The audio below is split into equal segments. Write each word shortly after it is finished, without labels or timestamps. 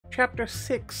Chapter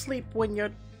 6, Sleep When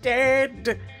You're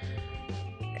Dead.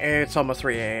 It's almost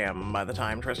 3 a.m. by the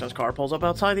time Tristan's car pulls up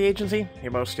outside the agency.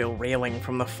 You're both still reeling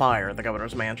from the fire at the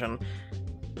governor's mansion.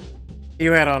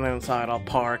 You head on inside. I'll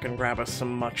park and grab us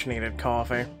some much-needed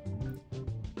coffee.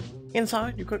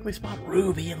 Inside, you quickly spot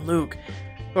Ruby and Luke,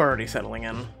 who are already settling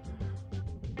in.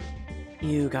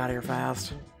 You got here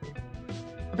fast.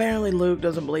 Apparently Luke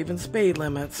doesn't believe in speed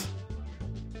limits.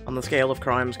 On the scale of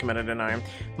crimes committed tonight,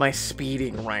 my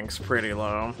speeding rank's pretty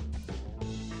low.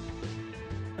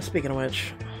 Speaking of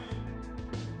which,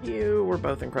 you were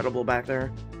both incredible back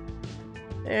there.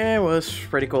 It was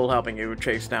pretty cool helping you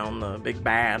chase down the big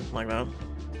bad like that.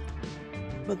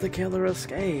 But the killer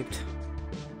escaped.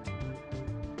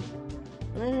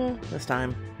 This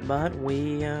time. But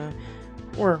we,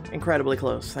 were incredibly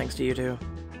close, thanks to you two.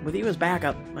 With you as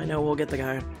backup, I know we'll get the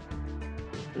guy.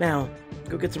 Now,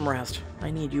 go get some rest. I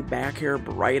need you back here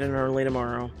bright and early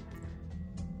tomorrow.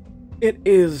 It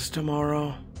is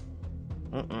tomorrow.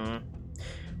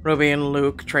 Ruby and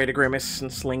Luke trade a grimace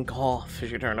and slink off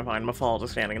as you turn to find Mafalda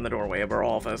standing in the doorway of her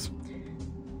office.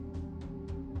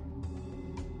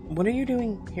 What are you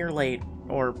doing here late,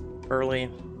 or early?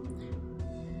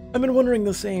 I've been wondering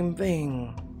the same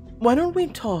thing. Why don't we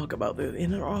talk about this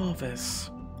in her office?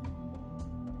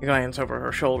 You glance over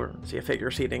her shoulder and see a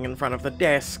figure seating in front of the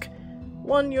desk.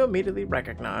 One you immediately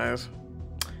recognize.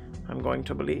 I'm going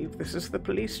to believe this is the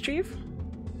police chief?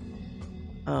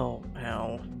 Oh,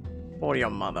 hell. Or your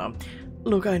mother.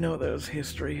 Look, I know there's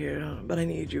history here, but I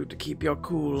need you to keep your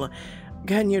cool.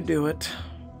 Can you do it?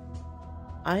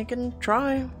 I can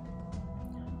try.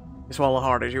 You swallow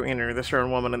hard as you enter. The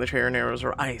stern woman in the chair narrows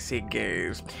her icy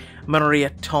gaze. Maria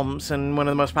Thompson, one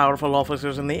of the most powerful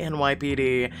officers in the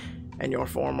NYPD, and your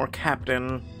former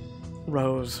captain,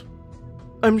 Rose.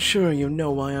 I'm sure you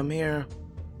know why I'm here.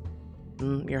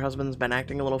 Your husband's been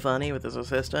acting a little funny with his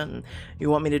assistant, and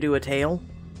you want me to do a tale?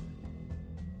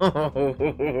 Oh,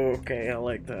 okay, I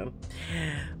like that.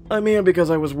 I'm here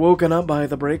because I was woken up by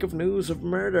the break of news of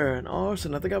murder and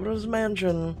arson at the governor's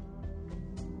mansion.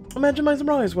 Imagine my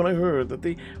surprise when I heard that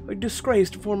the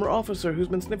disgraced former officer who's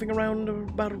been sniffing around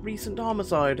about a recent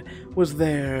homicide was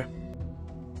there.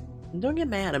 Don't get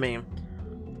mad at me.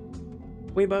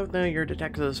 We both know your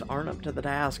detectives aren't up to the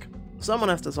task. Someone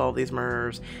has to solve these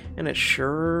murders, and it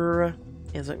sure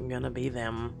isn't gonna be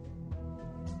them.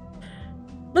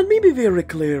 Let me be very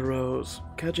clear, Rose.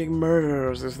 Catching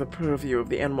murderers is the purview of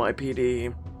the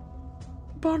NYPD.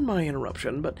 Pardon my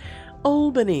interruption, but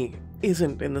Albany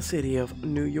isn't in the city of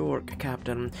New York,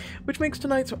 Captain, which makes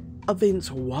tonight's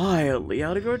events wildly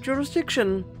out of your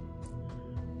jurisdiction.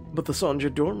 But the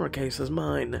Sonja Dormer case is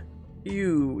mine.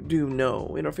 You do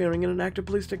know interfering in an active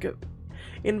police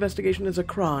investigation is a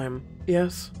crime,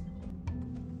 yes?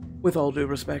 With all due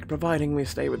respect, providing we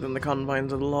stay within the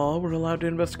confines of the law, we're allowed to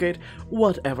investigate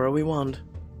whatever we want.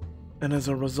 And as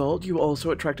a result, you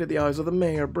also attracted the eyes of the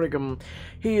Mayor, Brigham.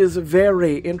 He is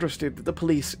very interested that the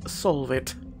police solve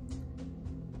it.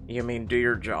 You mean do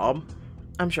your job?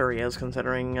 I'm sure he is,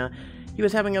 considering he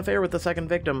was having an affair with the second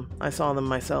victim. I saw them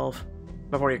myself.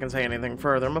 Before you can say anything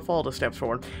further, Mafalda steps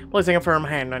forward, placing a firm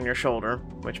hand on your shoulder,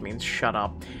 which means shut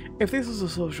up. If this is a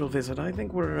social visit, I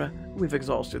think we've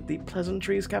exhausted the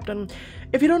pleasantries, Captain.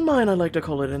 If you don't mind, I'd like to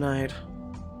call it a night.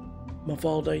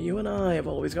 Mafalda, you and I have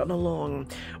always gotten along.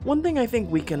 One thing I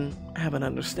think we can have an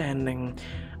understanding.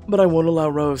 But I won't allow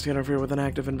Rose to interfere with an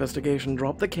active investigation.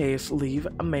 Drop the case, leave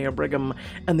Mayor Brigham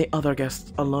and the other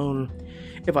guests alone.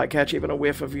 If I catch even a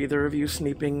whiff of either of you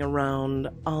sneaking around,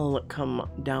 I'll come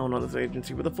down on this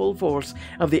agency with the full force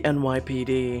of the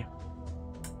NYPD.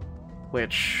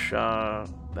 Which,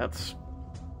 that's...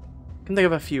 I can think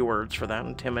of a few words for that.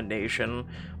 Intimidation,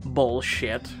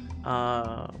 bullshit.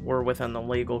 We're within the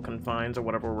legal confines of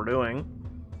whatever we're doing.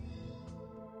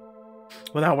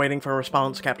 Without waiting for a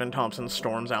response, Captain Thompson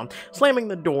storms out, slamming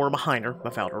the door behind her.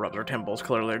 Mafalda rubs her temples,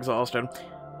 clearly exhausted.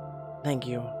 Thank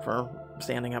you for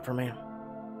standing up for me.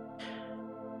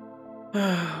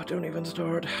 Don't even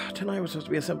start. Tonight was supposed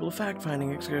to be a simple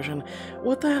fact-finding excursion.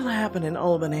 What the hell happened in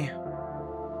Albany?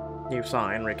 You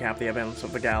sigh and recap the events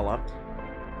of the gala.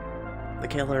 The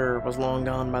killer was long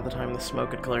gone by the time the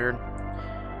smoke had cleared.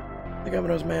 The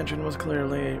governor's mansion was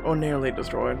clearly, or nearly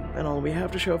destroyed, and all we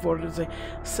have to show for it is a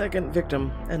second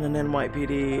victim and an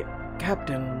NYPD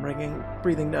captain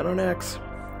breathing down our necks.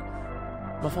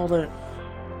 Mafalda...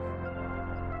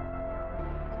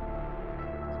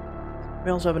 We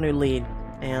also have a new lead,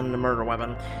 and a murder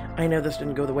weapon. I know this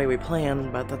didn't go the way we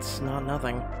planned, but that's not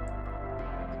nothing.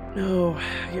 No,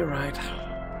 you're right.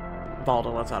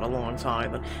 Mafalda lets out a long sigh,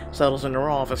 then settles into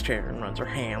her office chair and runs her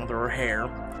hand through her hair.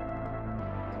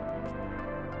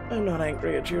 I'm not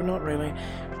angry at you, not really.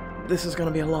 This is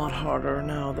gonna be a lot harder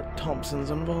now that Thompson's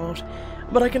involved.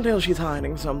 But I can tell she's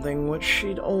hiding something, which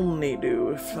she'd only do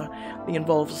if it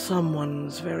involves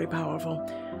someone's very powerful.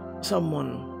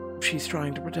 Someone she's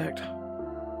trying to protect.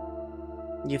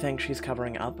 You think she's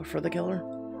covering up for the killer?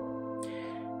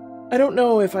 I don't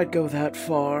know if I'd go that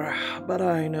far, but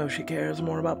I know she cares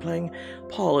more about playing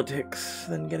politics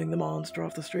than getting the monster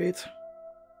off the streets.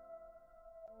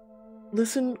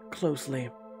 Listen closely.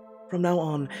 From now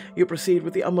on, you proceed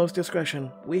with the utmost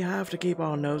discretion. We have to keep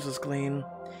our noses clean.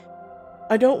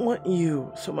 I don't want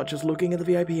you so much as looking at the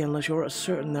VIP unless you're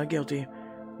certain they're guilty.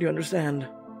 Do you understand?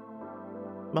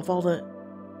 Mafalda,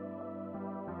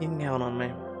 you can count on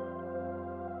me.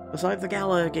 Besides, the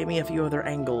gala gave me a few other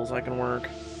angles I can work.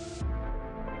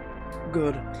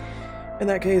 Good. In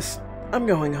that case, I'm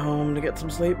going home to get some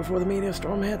sleep before the media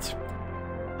storm hits.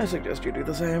 I suggest you do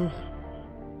the same.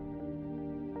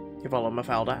 You follow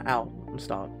Mafalda out and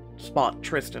spot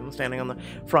Tristan standing on the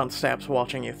front steps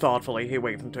watching you thoughtfully. He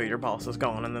waits until your boss is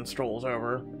gone and then strolls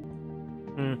over.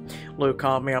 Luke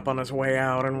called me up on his way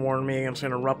out and warned me against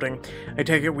interrupting. I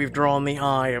take it we've drawn the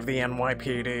eye of the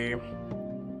NYPD.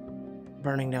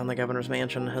 Burning down the governor's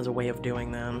mansion has a way of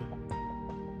doing that.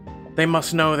 They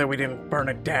must know that we didn't burn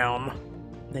it down.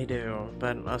 They do,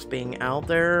 but us being out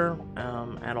there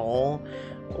at all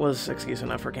was excuse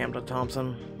enough for Captain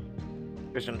Thompson.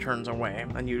 Christian turns away,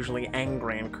 unusually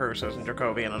angry and curses in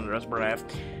Jacobian under his breath.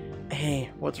 Hey,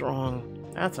 what's wrong?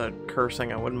 That's a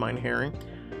cursing I wouldn't mind hearing.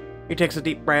 He takes a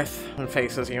deep breath and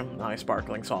faces you, eyes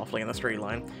sparkling softly in the street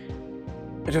line.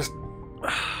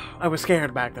 I was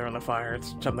scared back there in the fire.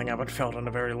 It's something I haven't felt in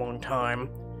a very long time.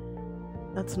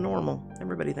 That's normal.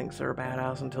 Everybody thinks they're a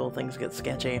badass until things get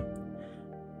sketchy.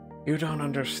 You don't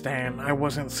understand. I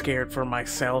wasn't scared for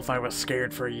myself. I was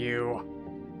scared for you.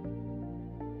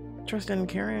 Tristan,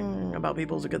 caring about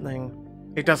people is a good thing.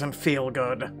 It doesn't feel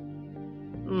good.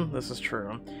 This is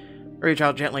true. Reach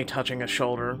out gently, touching his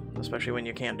shoulder, especially when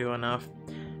you can't do enough.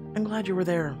 I'm glad you were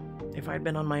there. If I'd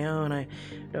been on my own, I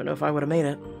don't know if I would have made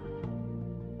it.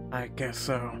 I guess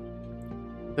so.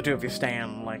 The two of you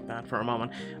stand like that for a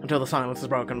moment, until the silence is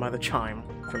broken by the chime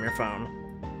from your phone.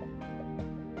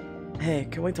 Hey,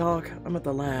 can we talk? I'm at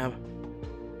the lab.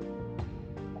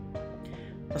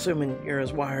 Assuming you're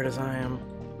as wired as I am.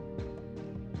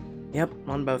 Yep,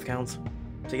 on both counts.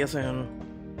 See you soon.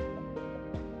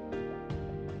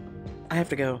 I have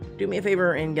to go. Do me a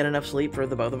favor and get enough sleep for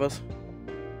the both of us.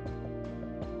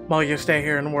 While you stay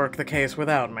here and work the case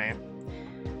without me.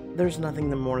 There's nothing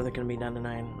more that can be done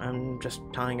tonight. I'm just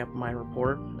tying up my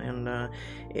report, and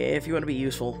if you want to be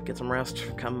useful, get some rest,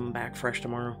 come back fresh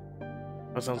tomorrow.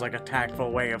 That sounds like a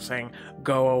tactful way of saying,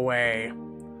 go away.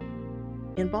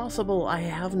 Impossible, I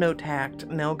have no tact.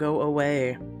 Now go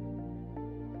away.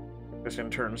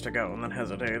 Christian turns to go and then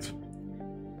hesitates.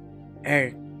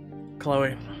 Hey,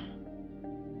 Chloe.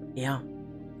 Yeah?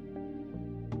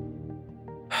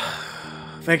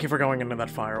 Thank you for going into that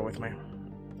fire with me.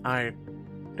 I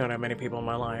don't have many people in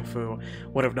my life who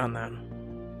would have done that.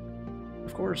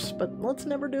 Of course, but let's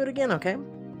never do it again, okay?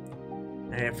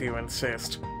 If you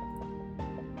insist.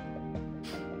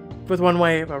 With one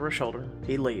wave over his shoulder,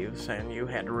 he leaves, and you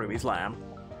head to Ruby's lab.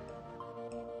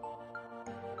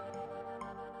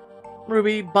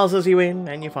 Ruby buzzes you in,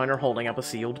 and you find her holding up a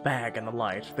sealed bag in the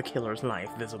light, the killer's knife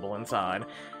visible inside.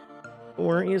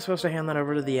 Weren't you supposed to hand that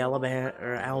over to the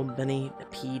Albany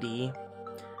PD?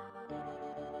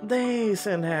 They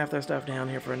send half their stuff down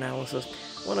here for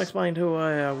analysis. When I explained who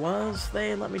I was,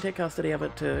 they let me take custody of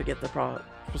it to get the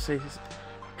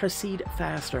proceed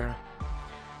faster.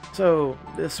 So,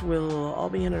 this will all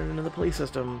be entered into the police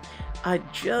system. I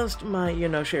just might,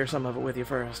 share some of it with you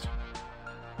first.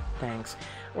 Thanks.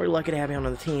 We're lucky to have you on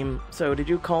the team. So, did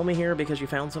you call me here because you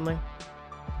found something?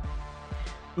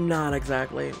 Not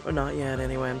exactly. Not yet,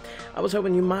 anyway. I was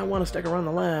hoping you might want to stick around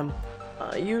the lab.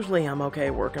 Usually I'm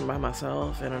okay working by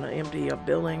myself in an empty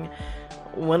building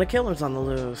when a killer's on the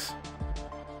loose.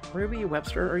 Ruby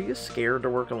Webster, are you scared to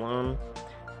work alone?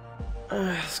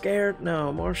 Scared?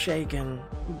 No, more shaken.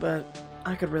 But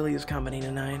I could really use company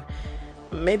tonight.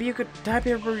 Maybe you could type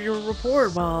your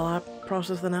report while I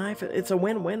process the knife. It's a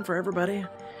win-win for everybody.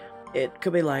 It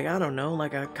could be like, I don't know,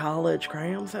 like a college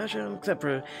cram session, except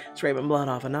for scraping blood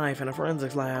off a knife in a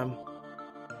forensics lab.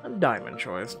 A diamond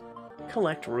choice.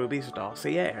 Collect Ruby's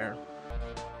dossier.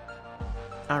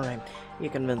 Alright, you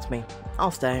convinced me.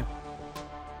 I'll stay.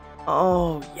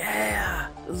 Oh, yeah!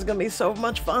 This is gonna be so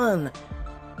much fun!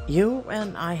 You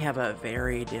and I have a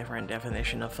very different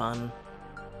definition of fun.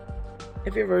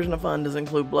 If your version of fun does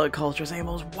include blood culture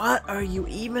samples, what are you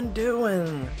even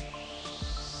doing?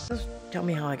 Just tell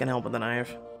me how I can help with the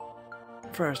knife.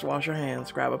 First, wash your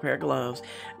hands, grab a pair of gloves.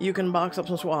 You can box up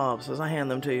some swabs as I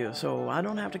hand them to you, so I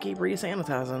don't have to keep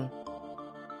re-sanitizing.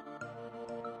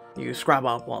 You scrub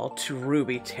up while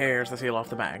Ruby tears the seal off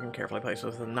the bag and carefully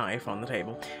places the knife on the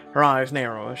table. Her eyes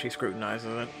narrow as she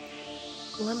scrutinizes it.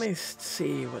 Let me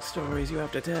see what stories you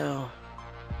have to tell.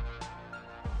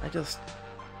 I just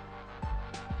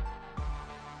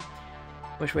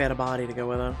wish we had a body to go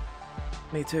with it.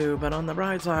 Me too, but on the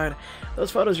bright side,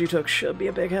 those photos you took should be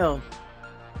a big help.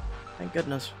 Thank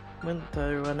goodness. Went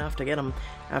through enough to get them,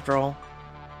 after all.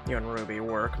 You and Ruby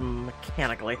work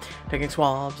mechanically, taking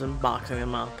swabs and boxing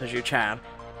them up as you chat.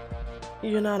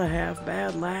 You're not a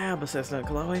half-bad lab assistant,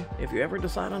 Chloe. If you ever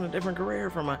decide on a different career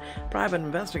from a private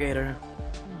investigator.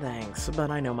 Thanks,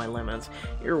 but I know my limits.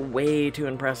 You're way too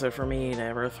impressive for me to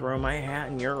ever throw my hat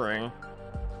in your ring.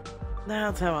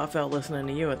 That's how I felt listening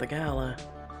to you at the gala.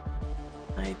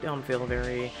 I don't feel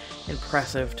very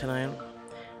impressive tonight.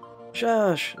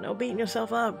 Shush, no beating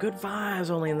yourself up. Good vibes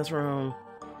only in this room.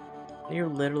 You're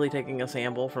literally taking a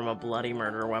sample from a bloody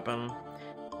murder weapon.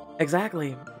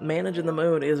 Exactly. Managing the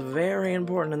mood is very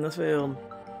important in this field.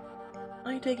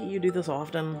 I take it you do this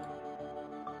often.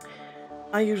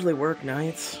 I usually work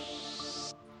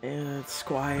nights. It's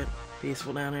quiet,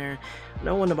 peaceful down here.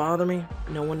 No one to bother me,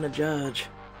 no one to judge.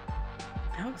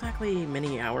 How exactly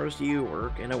many hours do you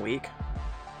work in a week?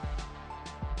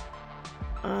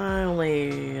 I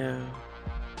only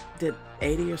did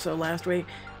 80 or so last week.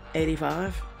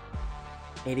 85?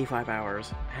 85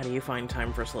 hours. How do you find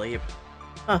time for sleep?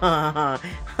 Oh,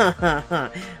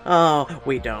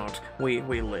 we don't. We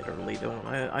literally don't.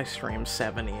 I streamed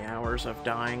 70 hours of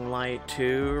Dying Light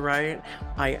 2, right?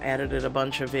 I edited a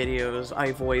bunch of videos.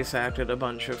 I voice acted a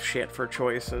bunch of shit for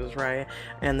choices, right?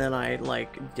 And then I,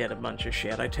 like, did a bunch of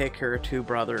shit. I take care of 2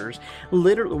 brothers.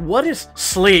 Literally, what is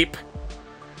sleep?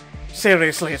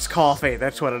 Seriously, it's coffee.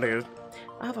 That's what it is.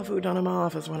 I have a futon in my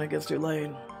office when it gets too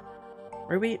late.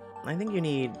 Ruby, I think you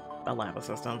need a lab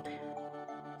assistant.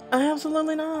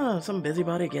 Absolutely not. Some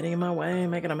busybody getting in my way,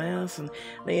 making a mess, and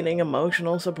needing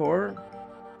emotional support.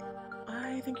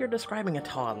 I think you're describing a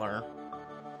toddler.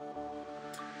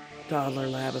 Toddler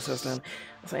lab assistant.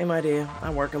 Same idea.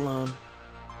 I work alone.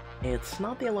 It's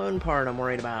not the alone part I'm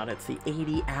worried about. It's the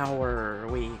 80-hour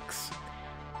weeks.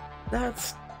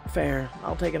 That's fair.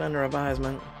 I'll take it under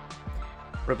advisement.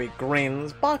 Ruby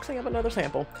grins, boxing up another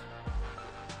sample.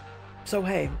 So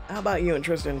hey, how about you and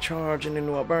Tristan charging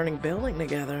into a burning building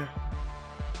together?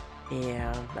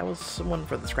 Yeah, that was one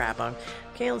for the scrapbook.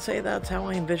 Can't say that's how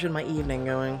I envisioned my evening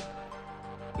going.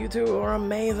 You two are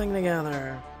amazing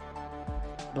together.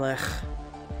 Blech.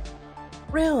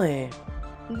 Really?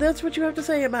 That's what you have to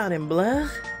say about him, blech?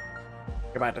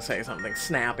 You're about to say something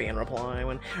snappy in reply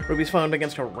when Ruby's phone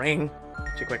begins to ring.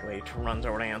 She quickly runs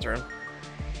over to answer it.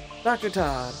 Dr.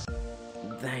 Todd.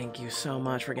 Thank you so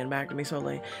much for getting back to me so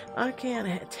late. I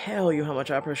can't tell you how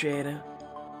much I appreciate it.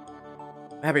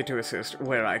 Happy to assist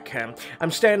where I can.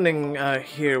 I'm standing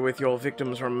here with your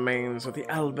victim's remains at the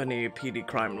Albany PD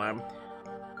Crime Lab.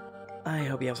 I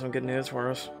hope you have some good news for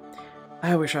us.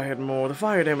 I wish I had more. The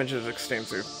fire damage is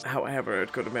extensive. However,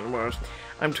 it could have been worse.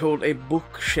 I'm told a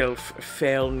bookshelf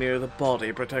fell near the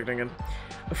body, protecting it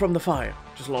from the fire,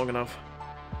 just long enough.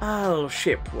 I'll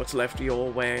ship what's left your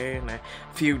way in a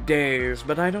few days,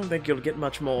 but I don't think you'll get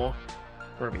much more.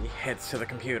 Ruby heads to the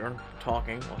computer,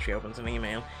 talking while she opens an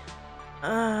email.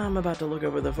 I'm about to look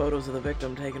over the photos of the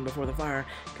victim taken before the fire.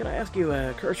 Could I ask you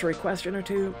a cursory question or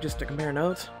two, just to compare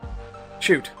notes?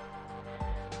 Shoot.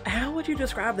 How would you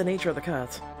describe the nature of the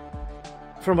cuts?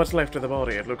 From what's left of the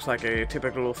body, it looks like a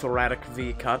typical thoracic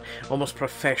V-cut, almost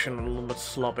professional but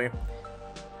sloppy.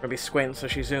 Ruby squints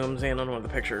as she zooms in on one of the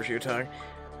pictures you took.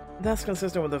 That's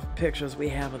consistent with the pictures we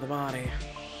have of the body.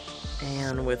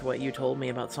 And with what you told me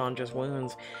about Sanja's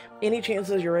wounds. Any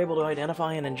chances you're able to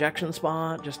identify an injection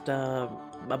spot just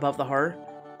above the heart?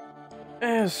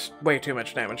 There's way too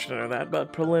much damage to know that,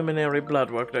 but preliminary blood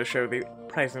work does show the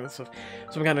presence of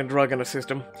some kind of drug in the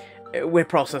system. We're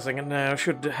processing it now.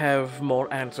 Should have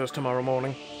more answers tomorrow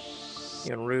morning.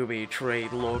 You and Ruby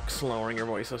trade looks, lowering your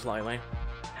voices slightly.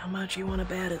 How much you want to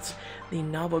bet it's the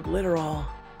novel glitterol?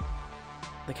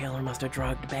 The killer must have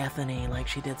drugged Bethany like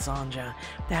she did Sanja.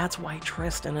 That's why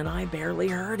Tristan and I barely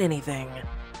heard anything.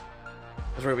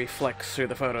 As Ruby flicks through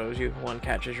the photos, one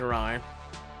catches your eye.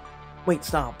 Wait,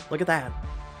 stop. Look at that.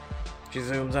 She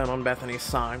zooms in on Bethany's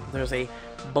side. There's a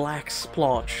black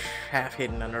splotch half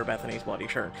hidden under Bethany's bloody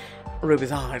shirt.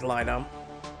 Ruby's eyes light up.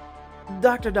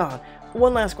 Dr. Dodd,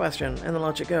 one last question, and then I'll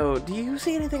let you go. Do you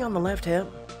see anything on the left hip?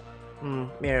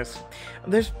 Yes.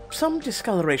 There's some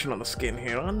discoloration on the skin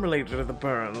here, unrelated to the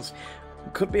burns.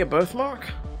 Could be a birthmark?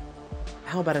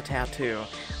 How about a tattoo?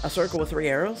 A circle with 3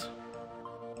 arrows?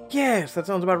 Yes, that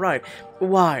sounds about right.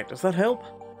 Why? Does that help?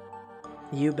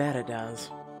 You bet it does.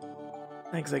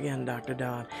 Thanks again, Dr.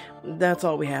 Dodd. That's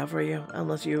all we have for you,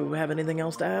 unless you have anything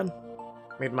else to add?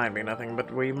 It might be nothing,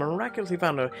 but we miraculously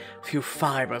found a few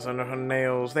fibers under her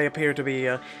nails. They appear to be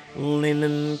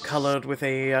linen colored with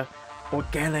a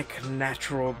organic,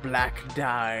 natural black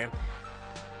dye.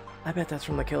 I bet that's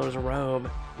from the killer's robe.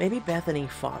 Maybe Bethany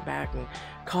fought back and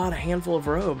caught a handful of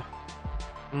robe.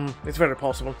 It's very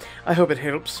possible. I hope it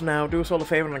helps. Now, do us all a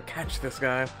favor and catch this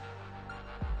guy.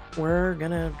 We're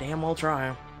gonna damn well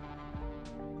try.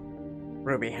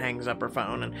 Ruby hangs up her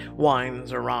phone and whines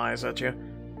her eyes at you.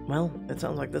 Well, it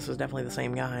sounds like this is definitely the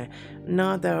same guy.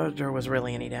 Not that there was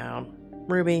really any doubt.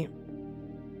 Ruby,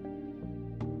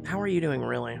 how are you doing,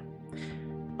 really?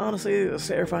 Honestly, as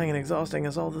terrifying and exhausting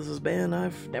as all this has been,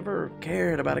 I've never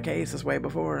cared about a case this way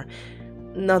before.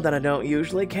 Not that I don't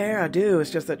usually care, I do. It's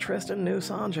just that Tristan knew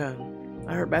Sanja.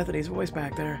 I heard Bethany's voice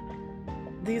back there.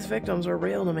 These victims are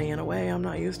real to me in a way I'm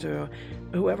not used to.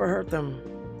 Whoever hurt them,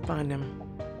 find him.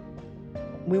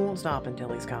 We won't stop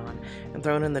until he's gone, and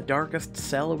thrown in the darkest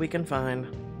cell we can find.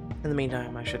 In the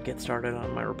meantime, I should get started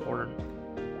on my report.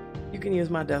 You can use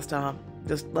my desktop.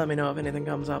 Just let me know if anything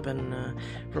comes up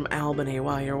from Albany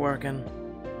while you're working.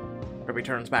 Ruby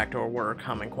turns back to her work,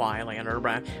 humming quietly under her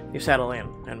breath. You settle in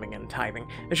and begin typing.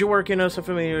 As you work, you notice a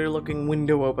familiar-looking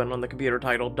window open on the computer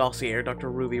titled Dossier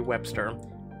Dr. Ruby Webster.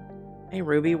 Hey,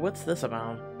 Ruby, what's this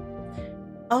about?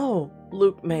 Oh,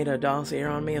 Luke made a dossier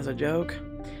on me as a joke.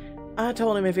 I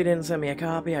told him if he didn't send me a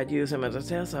copy, I'd use him as a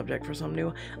test subject for some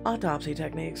new autopsy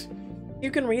techniques. You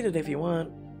can read it if you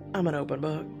want. I'm an open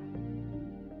book.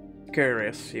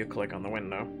 Curious, you click on the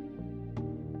window.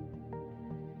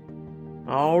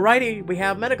 Alrighty, we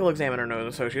have Medical Examiner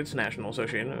Nose Associates, National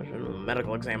Association of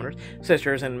Medical Examiners,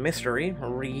 Sisters in Mystery,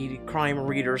 Crime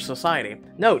Readers Society.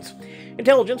 Notes: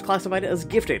 Intelligence classified as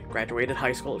gifted. Graduated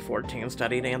high school at 14.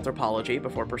 Studied anthropology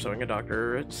before pursuing a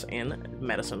doctorate in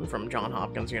medicine from Johns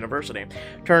Hopkins University.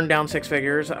 Turned down 6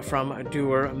 figures from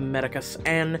Dewar Medicus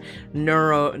and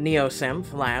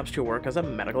Neosynth Labs to work as a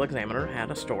medical examiner at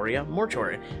Astoria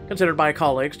Mortuary. Considered by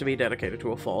colleagues to be dedicated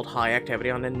to a fault. High activity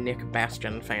on the Nick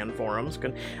Bastion fan forums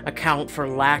can account for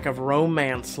lack of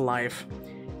romance life.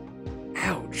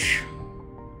 Ouch.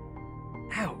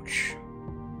 Ouch.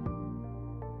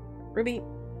 Ruby,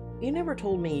 you never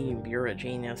told me you're a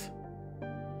genius.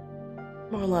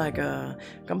 More like a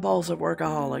compulsive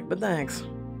workaholic, but thanks.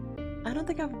 I don't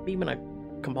think I've been a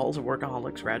compulsive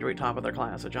workaholic graduate top of their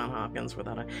class at Johns Hopkins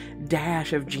without a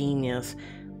dash of genius,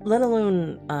 let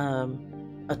alone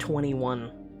a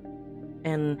 21.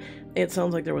 And it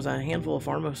sounds like there was a handful of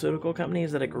pharmaceutical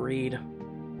companies that agreed.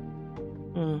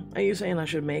 Are you saying I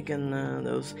should make in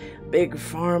those big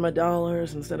pharma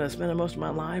dollars instead of spending most of my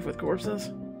life with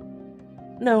corpses?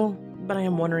 No, but I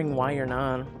am wondering why you're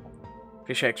not.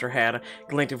 She shakes her head, a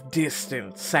glint of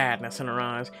distant sadness in her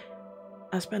eyes.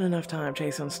 I spent enough time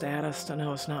chasing status to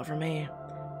know it's not for me.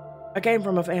 I came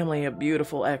from a family of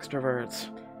beautiful extroverts.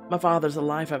 My father's the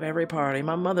life of every party.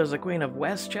 My mother's the queen of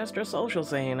Westchester social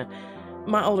scene.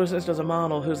 My older sister's a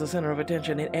model who's the center of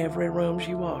attention in every room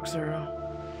she walks through.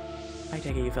 I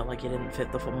take it you felt like you didn't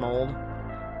fit the full mold.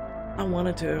 I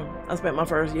wanted to. I spent my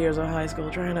first years of high school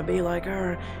trying to be like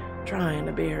her, trying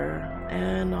to be her,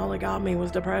 and all it got me was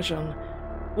depression.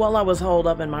 While I was holed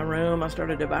up in my room, I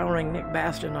started devouring Nick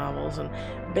Bastion novels and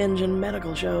binging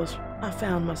medical shows. I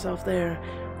found myself there.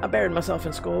 I buried myself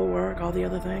in schoolwork, all the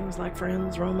other things like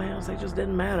friends, romance, they just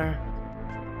didn't matter.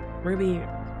 Ruby,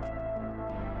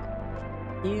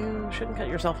 you shouldn't cut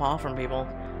yourself off from people.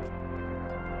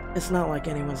 It's not like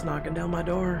anyone's knocking down my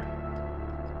door.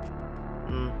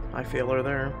 I feel her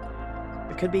there.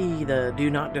 It could be the do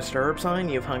not disturb sign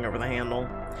you've hung over the handle.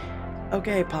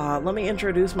 Okay, Pa, let me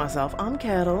introduce myself. I'm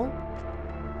Kettle.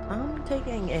 I'm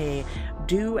taking a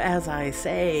do as I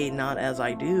say, not as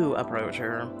I do approach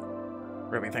her.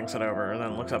 Ruby thinks it over and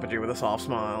then looks up at you with a soft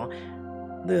smile.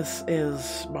 This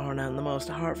is, bar none, the most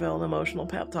heartfelt, emotional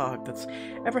pep talk that's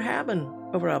ever happened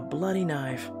over a bloody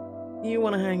knife. You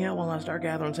want to hang out while I start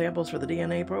gathering samples for the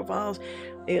DNA profiles?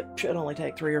 It should only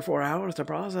take 3 or 4 hours to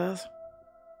process.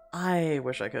 I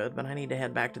wish I could, but I need to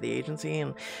head back to the agency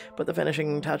and put the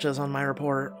finishing touches on my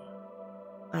report.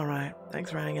 Alright, thanks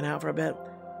for hanging out for a bit.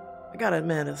 I gotta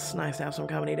admit, it's nice to have some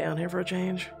company down here for a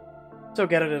change. So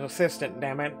get an assistant,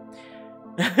 damn it.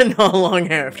 Not long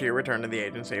after you return to the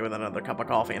agency with another cup of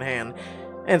coffee in hand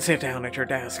and sit down at your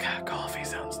desk. Coffee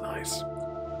sounds nice.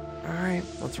 Alright,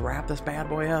 let's wrap this bad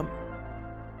boy up.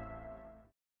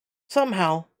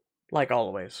 Somehow, like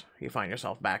always, you find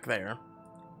yourself back there.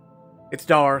 It's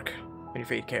dark, Your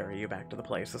feet carry you back to the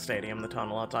place, the stadium, the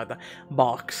tunnel outside the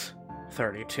box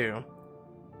 32.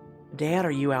 Dad,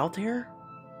 are you out there?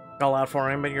 Call out for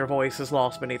him, but your voice is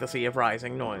lost beneath a sea of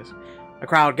rising noise. A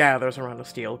crowd gathers around a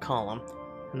steel column,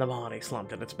 and the body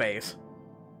slumped at its base.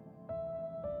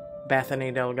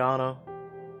 Bethany Delgado.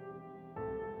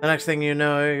 The next thing you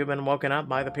know, you've been woken up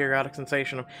by the periodic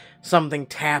sensation of something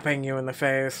tapping you in the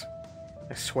face.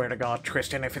 I swear to God,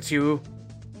 Tristan, if it's you.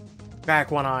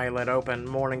 Back one eyelid open,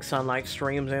 morning sunlight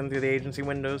streams in through the agency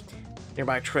windows.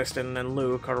 Nearby, Tristan and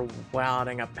Luke are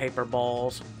wadding up paper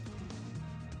balls.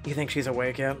 You think she's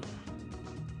awake yet?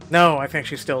 No, I think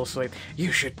she's still asleep.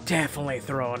 You should definitely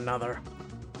throw another.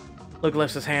 Luke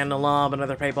lifts his hand to lob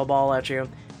another paper ball at you.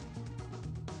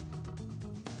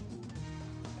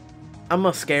 I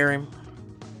must scare him.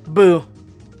 Boo.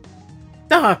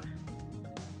 Ah!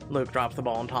 Luke drops the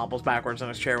ball and topples backwards in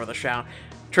his chair with a shout.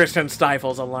 Tristan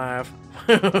stifles a laugh.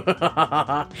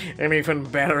 An even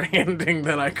better ending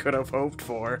than I could have hoped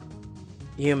for.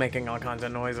 You making all kinds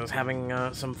of noises, having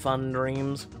some fun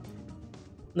dreams.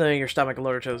 Your stomach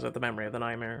lurches at the memory of the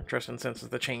nightmare. Tristan senses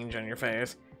the change in your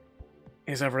face.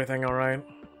 Is everything alright?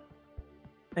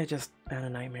 I just had a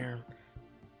nightmare.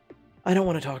 I don't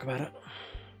want to talk about it.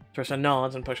 Tristan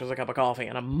nods and pushes a cup of coffee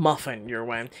and a muffin your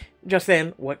way. Just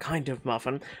then, what kind of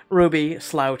muffin? Ruby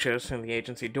slouches in the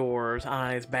agency doors,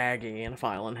 eyes baggy and a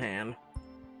file in hand.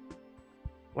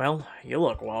 Well, you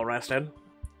look well rested.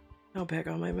 Don't pick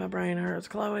on me, my brain hurts.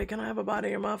 Chloe, can I have a bite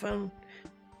of your muffin?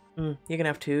 You can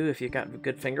have two if you got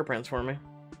good fingerprints for me.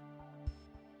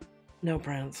 No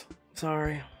prints.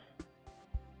 Sorry.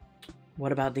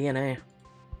 What about DNA?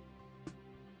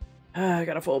 I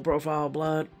got a full profile of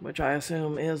blood, which I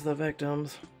assume is the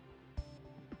victim's.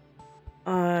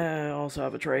 I also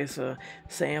have a trace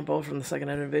sample from the second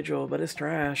individual, but it's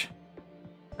trash.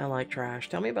 I like trash.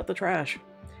 Tell me about the trash.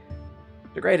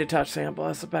 Degraded touch sample.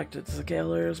 I suspect it's the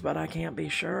killer's, but I can't be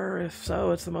sure. If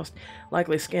so, it's the most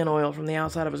likely skin oil from the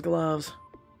outside of his gloves.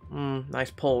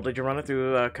 Nice pull. Did you run it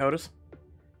through CODIS?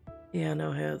 Yeah,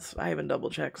 no hits. I even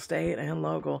double-checked state and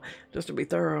local, just to be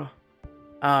thorough.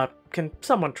 Can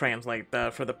someone translate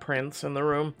that for the prints in the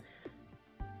room?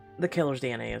 The killer's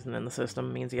DNA isn't in the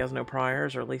system. Means he has no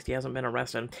priors, or at least he hasn't been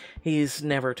arrested. He's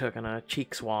never taken a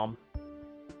cheek swab.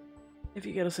 If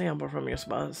you get a sample from your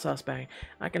suspect,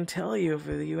 I can tell you if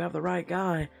you have the right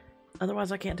guy.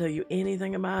 Otherwise, I can't tell you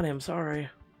anything about him. Sorry.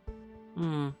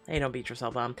 Hey, don't beat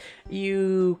yourself up.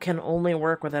 You can only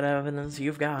work with that evidence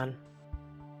you've got.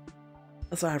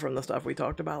 Aside from the stuff we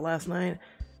talked about last night,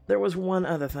 there was one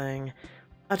other thing.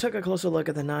 I took a closer look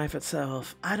at the knife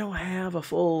itself. I don't have a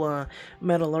full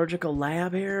metallurgical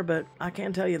lab here, but I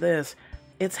can tell you this.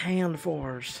 It's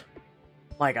hand-forged.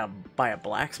 Like by a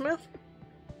blacksmith?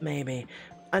 Maybe.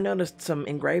 I noticed some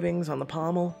engravings on the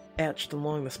pommel, etched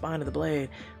along the spine of the blade.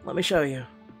 Let me show you.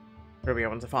 Ruby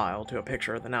opens a file to a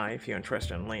picture of the knife. You and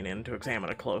Tristan lean in to examine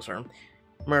it closer.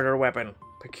 Murder weapon.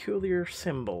 Peculiar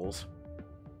symbols.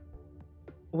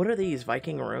 What are these,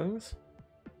 Viking runes?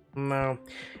 No,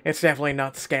 it's definitely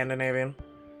not Scandinavian.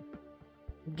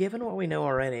 Given what we know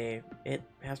already, it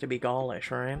has to be Gaulish,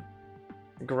 right?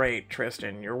 Great,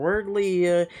 Tristan. You're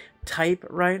wordly type,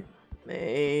 right?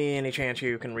 Any chance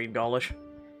you can read Gaulish?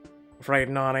 Afraid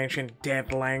not, ancient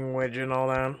dead language and all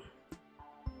that.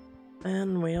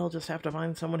 Then we'll just have to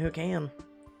find someone who can.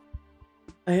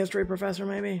 A history professor,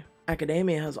 maybe?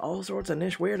 Academia has all sorts of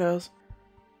niche weirdos.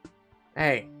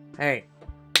 Hey.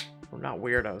 We're not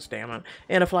weirdos, damn it.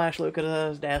 In a flash, Luke at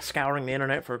his desk scouring the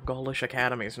internet for Gaulish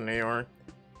academies in New York.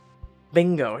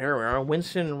 Bingo, here we are.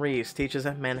 Winston Reese teaches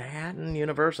at Manhattan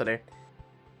University.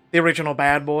 The original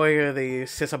bad boy of the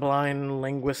Cisobline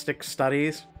linguistic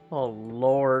studies. Oh,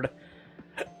 Lord.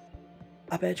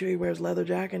 I bet you he wears leather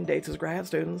jacket and dates his grad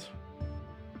students.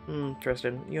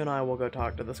 Tristan, you and I will go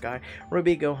talk to this guy.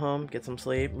 Ruby, go home, get some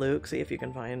sleep. Luke, see if you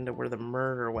can find where the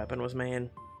murder weapon was made.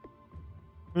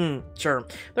 Sure.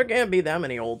 There can't be that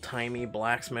many old-timey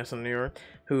blacksmiths in New York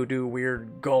who do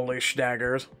weird Gaulish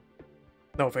daggers.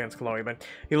 No offense, Chloe, but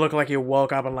you look like you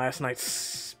woke up in last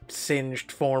night's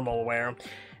singed formal wear.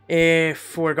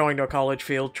 If we're going to a college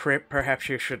field trip, perhaps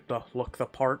you should look the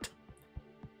part.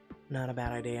 Not a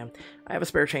bad idea. I have a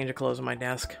spare change of clothes on my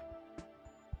desk.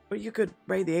 But you could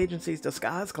raid the agency's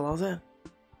disguise closet.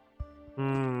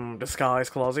 Disguise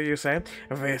closet, you say?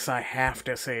 This I have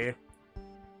to see.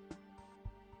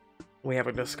 We have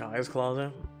a disguise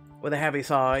closet. With a heavy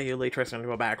sigh, you lead Tristan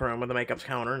into a back room with a makeup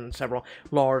counter and several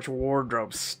large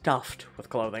wardrobes stuffed with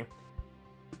clothing.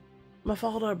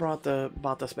 Mafalda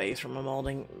bought the space from a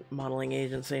modeling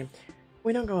agency.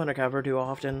 We don't go undercover too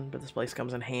often, but this place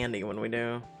comes in handy when we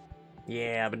do.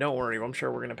 Yeah, but don't worry, I'm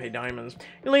sure we're gonna pay diamonds.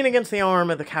 You lean against the arm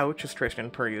of the couch as Tristan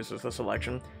peruses the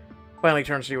selection. Finally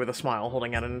turns to you with a smile,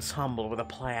 holding out an ensemble with a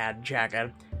plaid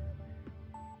jacket.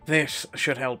 This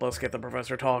should help us get the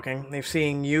professor talking. If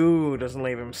seeing you doesn't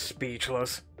leave him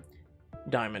speechless.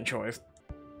 Diamond choice.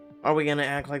 Are we gonna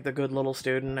act like the good little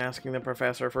student asking the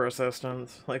professor for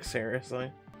assistance? Like,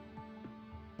 seriously?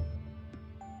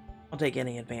 I'll take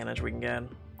any advantage we can get.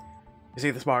 You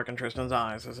see the spark in Tristan's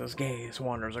eyes as his gaze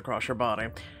wanders across your body.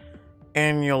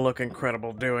 And you'll look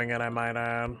incredible doing it, I might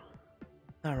add.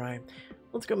 Alright,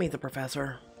 let's go meet the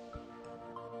professor.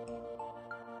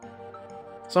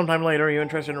 Sometime later, you and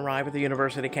Tristan arrive at the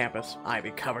university campus.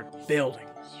 Ivy-covered buildings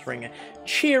ring a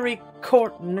cheery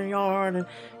courtyard, and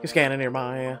you scan a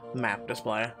nearby map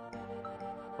display.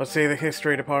 Let's see, the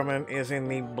history department is in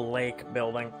the Blake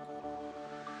building.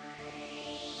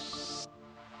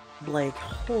 Blake,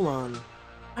 hold on.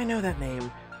 I know that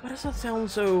name. Why does that sound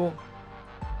so...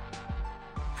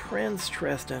 Prince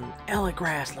Tristan, Alec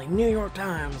Grassley, New York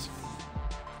Times.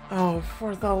 Oh,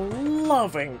 for the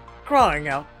loving crying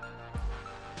out.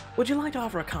 Would you like to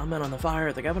offer a comment on the fire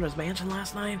at the governor's mansion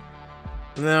last night?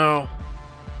 No.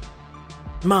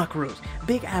 Mark Rose,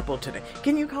 Big Apple today.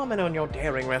 Can you comment on your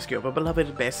daring rescue of a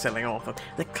beloved best-selling author?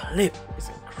 The clip is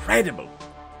incredible.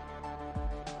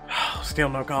 Still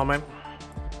no comment.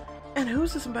 And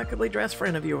who's this impeccably dressed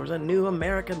friend of yours? A new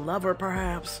American lover,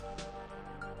 perhaps?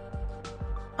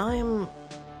 I'm...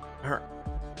 Her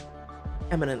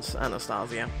Eminence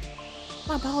Anastasia.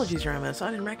 My apologies, Your Eminence.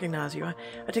 I didn't recognize you.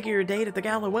 I took your date at the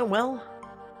gala went well.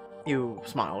 You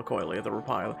smile coyly at the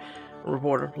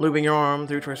reporter, looping your arm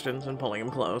through Tristan's and pulling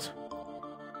him close.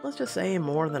 Let's just say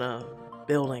more than a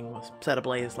building was set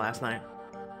ablaze last night.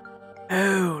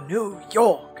 Oh, New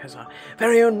York has a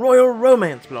very own royal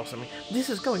romance blossoming. This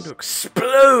is going to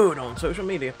explode on social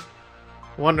media.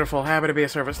 Wonderful. Happy to be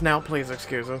of service. Now, please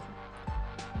excuse us.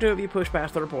 Two of you push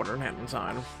past the reporter and head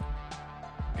inside.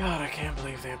 God, I can't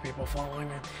believe they have people following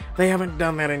me. They haven't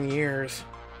done that in years.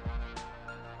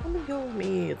 Something tells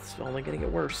me it's only going to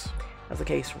get worse as the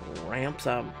case ramps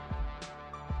up.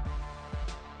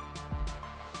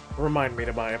 Remind me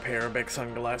to buy a pair of big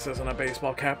sunglasses and a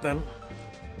baseball cap, then.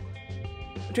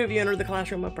 The two of you enter the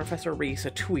classroom of Professor Reese,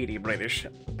 a tweedy British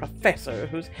professor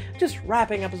who's just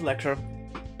wrapping up his lecture.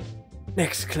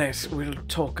 Next class, we'll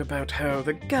talk about how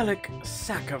the Gallic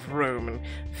sack of Rome in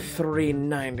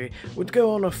 390 would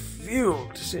go on a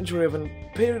fueled century of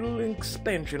imperial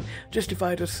expansion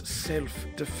justified as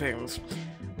self-defense.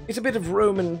 It's a bit of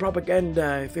Roman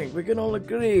propaganda, I think. We can all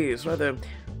agree. It's rather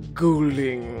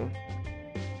ghouling.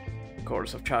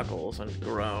 Chorus of chuckles and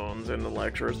groans in the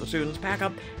lecture as the students pack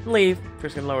up and leave.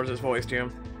 Tristan lowers his voice to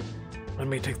him. Let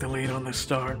me take the lead on this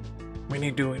start. We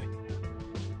need to do it.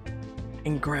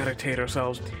 Ingravitate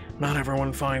ourselves. Not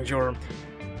everyone finds your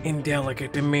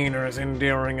indelicate demeanor as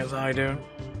endearing as I do.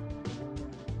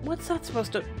 What's that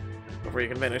supposed to... Before you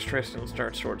can finish, Tristan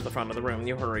starts towards the front of the room and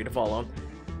you hurry to follow.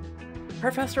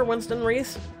 Professor Winston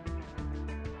Reese?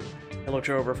 I looked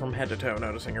you over from head to toe,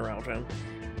 noticing your outfit.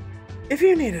 If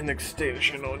you need an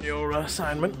extension on your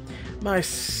assignment, my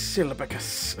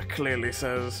syllabus clearly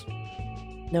says...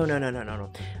 No.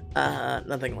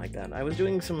 Nothing like that. I was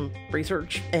doing some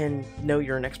research and know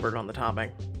you're an expert on the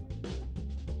topic.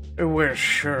 We're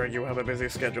sure you have a busy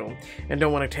schedule and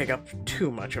don't want to take up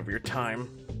too much of your time.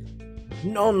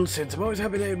 Nonsense. I'm always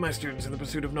happy to aid my students in the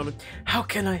pursuit of knowledge. How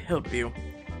can I help you?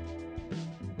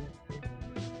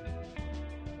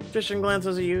 Tristan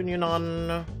glances at you and you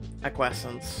nod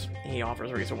acquiescence. He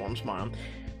offers Reese a warm smile.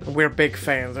 We're big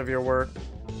fans of your work.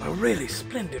 Oh, really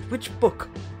splendid. Which book?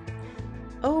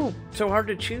 Oh, so hard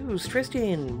to choose.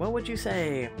 Tristan, what would you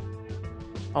say?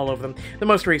 All of them. The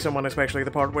most recent one, especially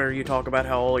the part where you talk about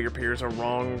how all your peers are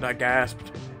wronged. I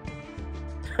gasped.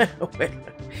 Well, I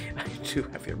do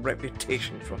have a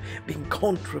reputation for being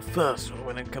controversial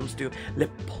when it comes to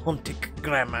Lepontic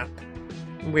grammar.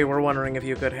 We were wondering if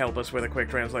you could help us with a quick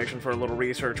translation for a little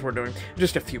research we're doing.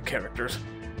 Just a few characters.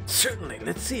 Certainly,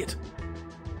 let's see it.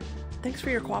 Thanks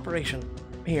for your cooperation.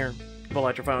 Here. Pull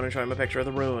out your phone and show him a picture of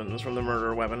the ruins from the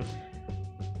murder weapon.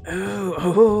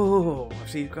 Oh, I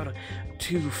see you've got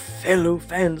two fellow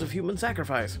fans of human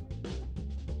sacrifice.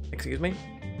 Excuse me?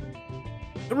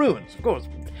 The ruins, of course.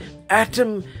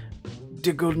 Atom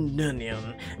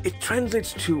Digonunion. It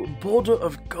translates to border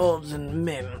of gods and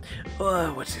men.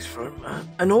 What's this from?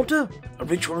 An altar? A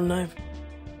ritual knife?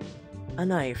 A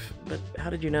knife? But how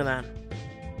did you know that?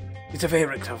 It's a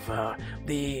favorite of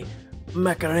the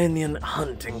Macaronian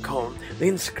hunting call. They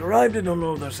inscribed it on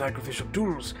all their sacrificial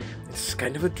tools. It's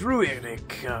kind of a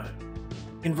druidic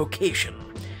invocation.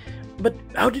 But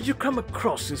how did you come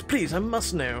across this? Please, I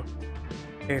must know.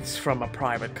 It's from a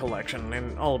private collection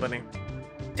in Albany.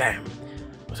 Damn,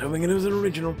 I was hoping it was an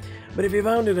original, but if you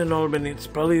found it in Albany, it's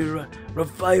probably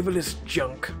revivalist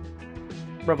junk.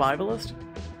 Revivalist?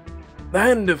 The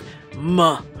Hand of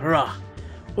Mahara,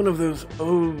 one of those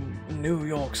old New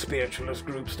York spiritualist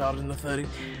groups started in the 30s,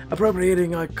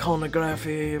 appropriating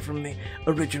iconography from the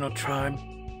original tribe.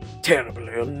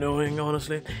 Terribly annoying,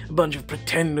 honestly. A bunch of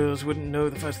pretenders wouldn't know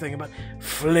the first thing about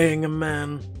flaying a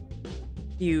man.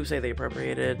 You say they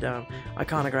appropriated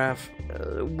iconograph.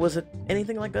 Was it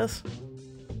anything like this?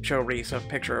 Show Reese a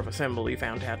picture of a symbol you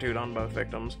found tattooed on both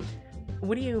victims.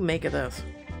 What do you make of this?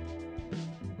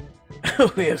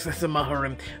 Oh yes, that's a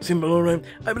Maharim symbol, alright.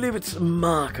 I believe it's a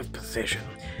mark of possession.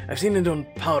 I've seen it on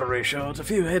pottery shards, a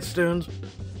few headstones.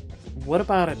 What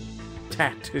about a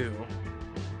tattoo?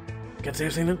 Can't say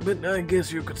I've seen it, but I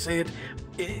guess you could say it.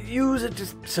 Use it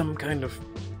as some kind of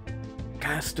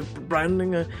cast of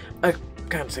branding. I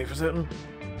can't say for certain.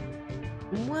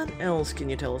 What else can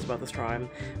you tell us about this tribe?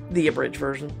 The abridged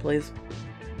version, please.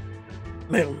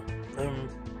 Well,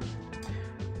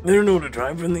 they're an older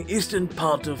tribe from the eastern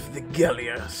part of the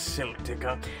Gallia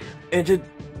Celtica. Entered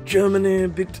Germany, a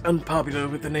bit unpopular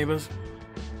with the neighbors.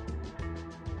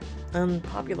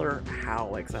 Unpopular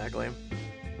how, exactly?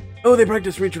 Oh, they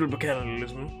practiced ritual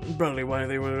cannibalism, probably why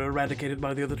they were eradicated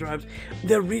by the other tribes.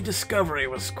 Their rediscovery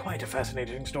was quite a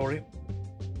fascinating story.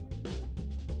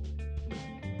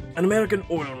 An American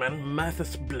oilman,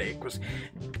 Mathis Blake, was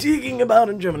digging about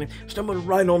in Germany, stumbled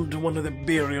right onto one of the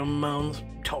burial mounds.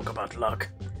 Talk about luck.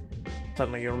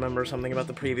 Suddenly you remember something about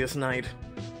the previous night.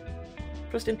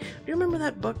 Tristan, do you remember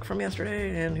that book from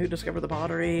yesterday, and who discovered the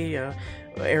pottery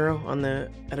arrow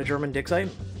at a German dig site?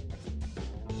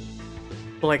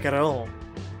 Blake at all.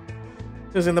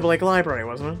 It was in the Blake Library,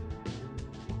 wasn't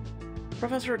it?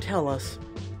 Professor, tell us.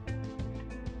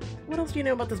 What else do you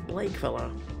know about this Blake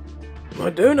fellow?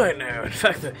 What don't I know? In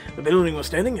fact, the building we're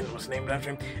standing in was named after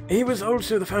him. He was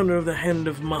also the founder of the Hand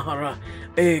of Mahara,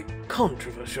 a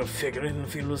controversial figure in the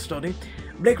field of study.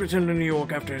 Blake returned to New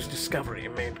York after his discovery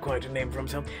and made quite a name for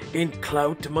himself, gained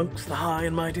clout amongst the high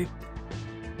and mighty.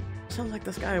 Sounds like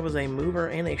this guy was a mover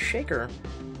and a shaker.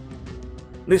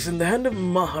 Listen, the Hand of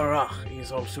Mahara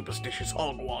is all superstitious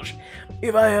hogwash.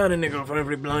 If I had a nickel for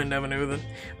every blind avenue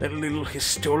that little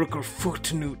historical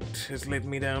footnote has led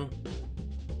me down.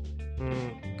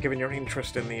 Given your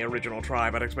interest in the original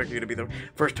tribe, I'd expect you to be the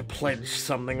first to pledge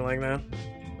something like that.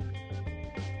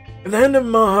 If the Hand of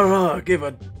Mahara gave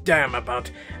a damn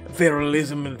about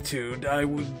verisimilitude, I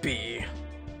would be.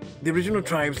 The original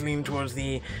tribes leaned towards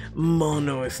the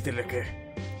monotheistic.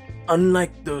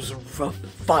 Unlike those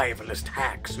revivalist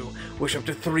hacks who worshiped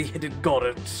a three-headed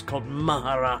goddess called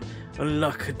Mahara, a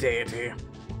luck deity.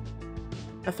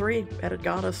 A three-headed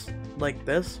goddess like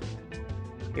this?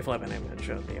 You flip an image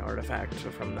of the artifact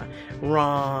from the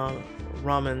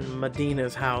Raman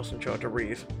Medina's house and show it to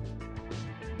Reese.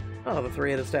 Oh, the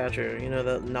three-headed statue. You know,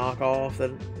 the knockoff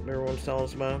that everyone's telling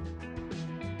us about?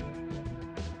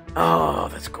 Oh,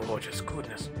 that's gorgeous.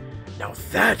 Goodness. Now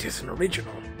that is an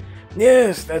original.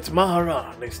 Yes, that's Mahara,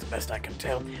 at least the best I can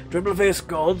tell. Triple-faced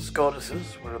gods,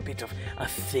 goddesses were a bit of a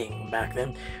thing back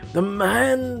then. The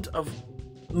Hand of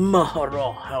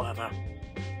Mahara, however,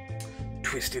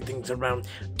 twisted things around,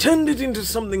 turned it into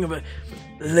something of a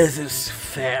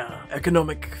laissez-faire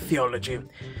economic theology.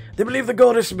 They believe the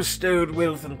goddess bestowed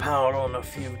wealth and power on a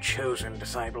few chosen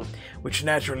disciples, which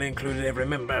naturally included every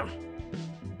member.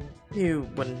 You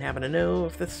wouldn't happen to know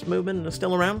if this movement is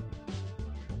still around?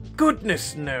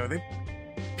 Goodness, no. They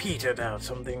petered out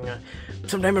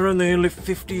sometime around the early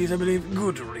 50s, I believe.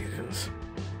 Good reasons.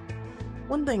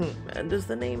 One thing, does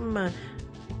the name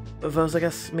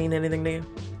Vosagus mean anything to you?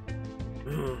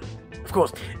 Of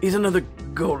course, he's another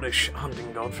Gaulish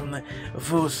hunting god from the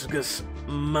Vosges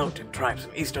mountain tribes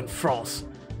in eastern France.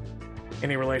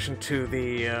 Any relation to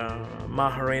the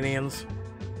Maharanians?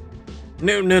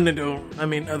 No. I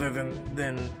mean, other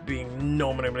than being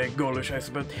nominally Gaulish, I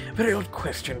suppose. Very odd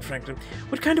question, frankly.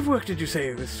 What kind of work did you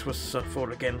say this was for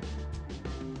again?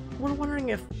 We're wondering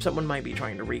if someone might be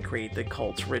trying to recreate the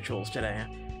cult's rituals today.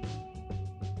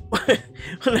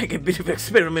 Like a bit of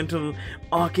experimental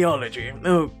archaeology.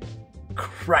 Oh,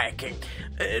 cracking.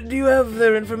 Do you have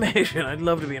their information? I'd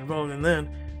love to be involved in that.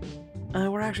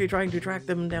 We're actually trying to track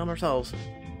them down ourselves.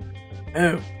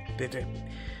 Oh, pity.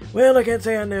 Well, I can't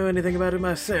say I know anything about it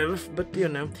myself, but, you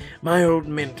know, my old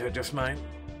mentor just might.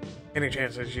 Any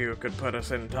chances you could put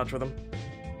us in touch with them?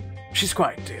 She's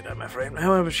quite dead, I'm afraid.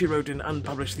 However, she wrote an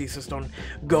unpublished thesis on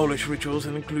Gaulish rituals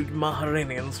and include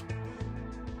Maharanians.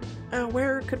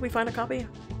 Where could we find a copy?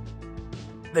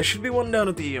 There should be one down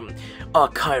at the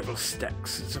archival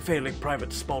stacks. It's a fairly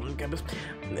private spot on campus,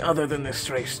 other than this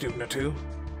stray student or two.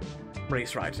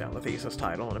 Reese writes down the thesis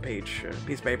title on a piece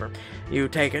of paper. You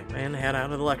take it and head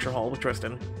out of the lecture hall with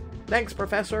Tristan. Thanks,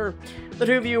 Professor. The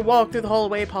two of you walk through the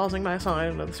hallway, pausing by a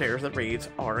sign on the stairs that reads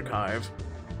Archives.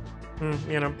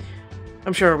 You know,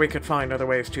 I'm sure we could find other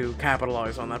ways to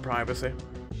capitalize on that privacy.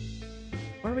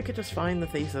 Or we could just find the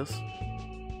thesis.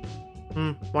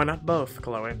 Why not both,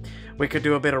 Chloe? We could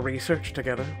do a bit of research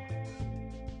together.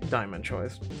 Diamond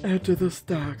choice. Head to the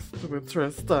stacks with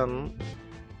Tristan.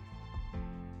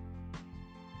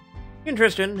 You and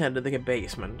Tristan head to the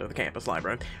basement of the campus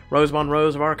library. Rows upon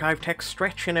rows of archive text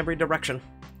stretch in every direction.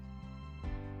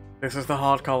 This is the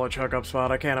hot college hookup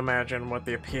spot. I can't imagine what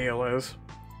the appeal is.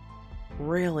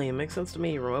 Really? Makes sense to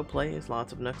me. Remote place,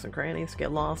 lots of nooks and crannies to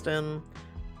get lost in.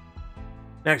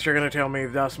 Next, you're gonna tell me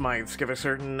dust mites give a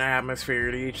certain atmosphere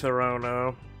to each their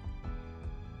own,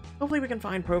 Hopefully we can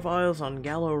find profiles on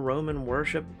Gallo-Roman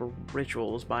worship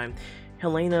rituals by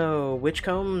Helena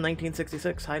Witchcomb,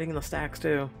 1966, hiding in the stacks,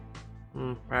 too.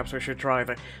 Perhaps we should try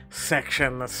the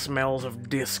section that smells of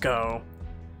disco.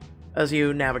 As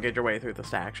you navigate your way through the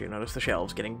stacks, you notice the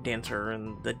shelves getting denser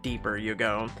and the deeper you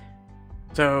go.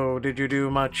 So, did you do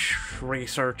much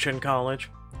research in college?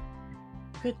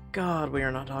 Good God, we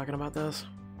are not talking about this.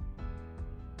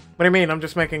 What do you mean? I'm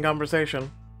just making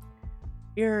conversation.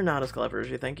 You're not as clever as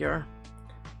you think you are.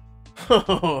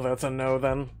 Oh, that's a no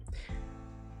then.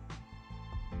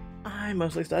 I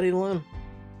mostly studied alone.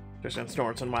 Tristan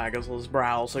snorts and waggles his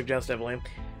brow suggestively.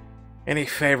 Any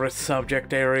favorite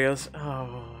subject areas?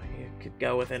 Oh, you could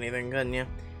go with anything, couldn't you?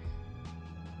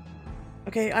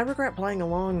 Okay, I regret playing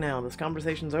along now. This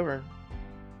conversation's over.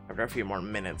 After a few more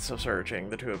minutes of searching,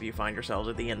 the two of you find yourselves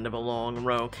at the end of a long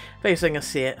row, facing a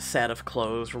set of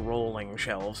closed rolling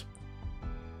shelves.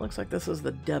 Looks like this is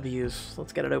the W's.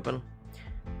 Let's get it open.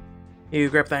 You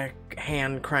grip the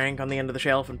hand crank on the end of the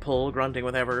shelf and pull, grunting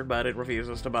with effort, but it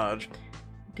refuses to budge.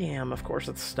 Damn, of course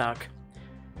it's stuck.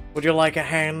 Would you like a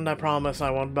hand? I promise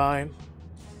I won't bite.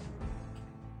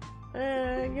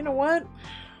 You know what?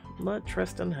 Let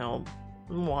Tristan help.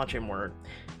 Watch him work.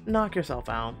 Knock yourself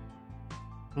out.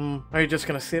 Are you just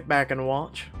gonna sit back and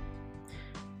watch?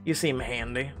 You seem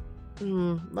handy.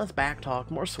 Less backtalk,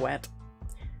 more sweat.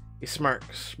 He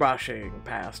smirks, brushing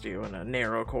past you in a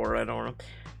narrow corridor.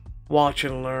 Watch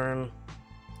and learn.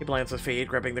 He plants his feet,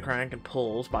 gripping the crank, and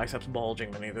pulls, biceps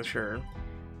bulging beneath his shirt.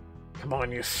 Come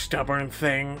on, you stubborn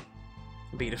thing.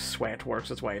 A bead of sweat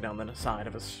works its way down the side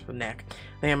of his neck.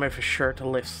 The hem of his shirt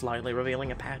lifts slightly,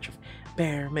 revealing a patch of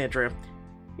bare midriff.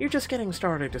 You're just getting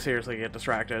started to seriously get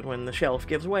distracted when the shelf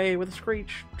gives way with a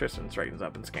screech. Tristan straightens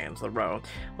up and scans the row.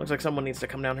 Looks like someone needs to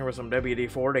come down here with some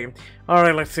WD-40.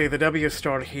 Alright, let's see. The W's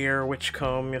start here. Which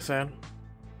comb, you said?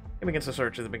 He begins to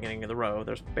search at the beginning of the row.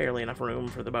 There's barely enough room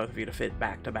for the both of you to fit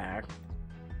back to back.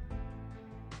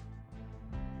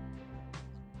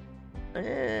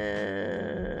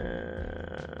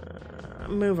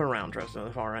 Move around, Tristan, at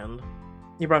the far end.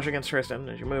 You brush against Tristan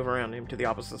as you move around him to the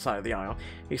opposite side of the aisle.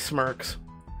 He smirks.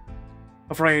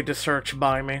 Afraid to search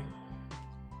by me?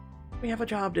 We have a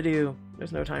job to do.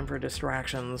 There's no time for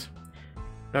distractions.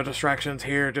 No distractions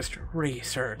here, just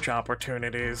research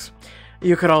opportunities.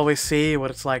 You could always see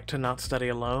what it's like to not study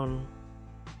alone.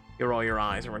 You roll your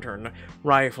eyes and return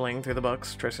rifling through the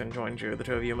books. Tristan joins you, the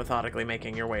two of you methodically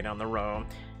making your way down the row.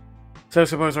 So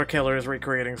suppose our killer is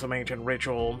recreating some ancient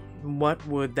ritual. What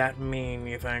would that mean,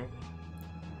 you think?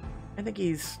 I think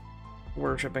he's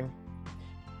worshipping.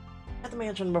 At the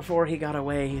mansion before he got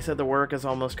away, he said the work is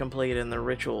almost complete and the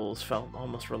rituals felt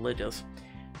almost religious.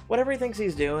 Whatever he thinks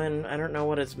he's doing, I don't know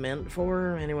what it's meant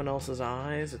for anyone else's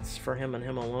eyes. It's for him and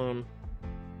him alone.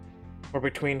 Or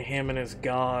between him and his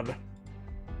god.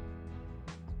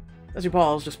 As you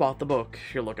pause to spot the book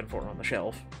you're looking for on the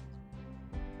shelf.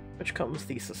 Witchcomb's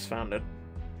thesis found it.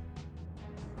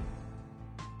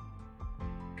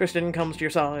 Tristan comes to your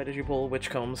side as you pull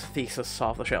Witchcomb's thesis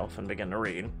off the shelf and begin to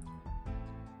read.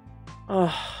 I'm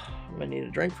gonna need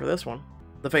a drink for this one.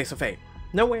 The Face of Fate.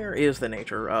 Nowhere is the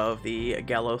nature of the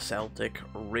Gallo-Celtic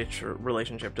rich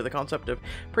relationship to the concept of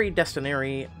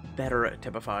predestinary better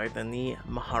typified than the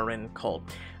Maharan cult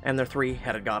and their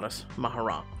three-headed goddess,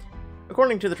 Mahara.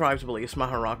 According to the tribe's beliefs,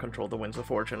 Mahara controlled the winds of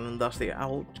fortune and thus the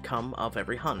outcome of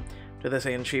every hunt. To this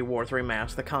end, she wore three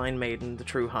masks: the kind maiden, the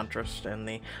true huntress, and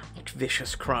the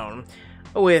vicious crone.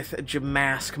 With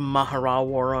mask Mahara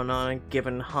wore on a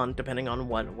given hunt depending on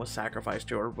what was sacrificed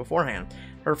to her beforehand.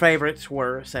 Her favorites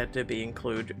were said to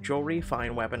include jewelry,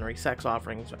 fine weaponry, sex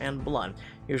offerings, and blood,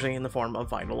 usually in the form of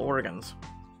vital organs.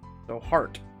 So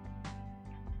heart.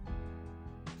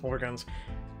 Organs.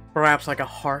 Perhaps like a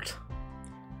heart?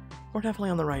 We're definitely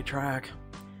on the right track.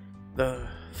 The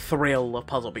thrill of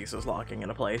puzzle pieces locking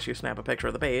into place, you snap a picture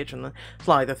of the page and then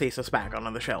slide the thesis back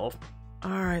onto the shelf.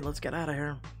 Alright, let's get out of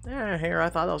here. Here, I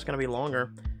thought that was going to be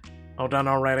longer. Oh, done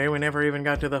already? We never even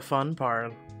got to the fun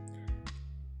part.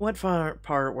 What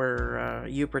part where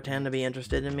you pretend to be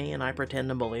interested in me and I pretend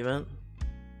to believe it?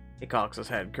 He cocks his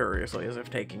head curiously, as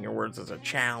if taking your words as a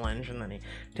challenge, and then he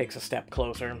takes a step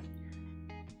closer.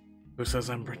 Who says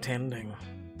I'm pretending?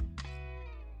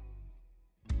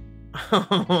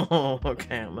 Oh,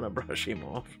 okay, I'm gonna brush him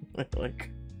off. I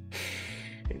think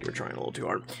you're trying a little too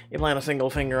hard. You plant a single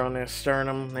finger on his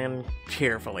sternum, and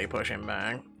cheerfully push him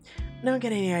back. Don't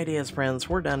get any ideas, Prince.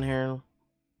 We're done here.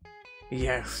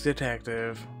 Yes,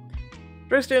 detective.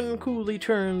 Tristan coolly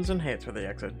turns and heads for the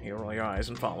exit. You roll your eyes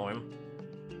and follow him.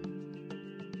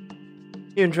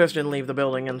 You and Tristan leave the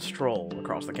building and stroll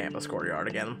across the campus courtyard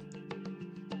again.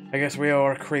 I guess we owe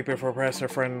our creepy professor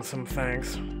friend some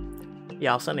thanks.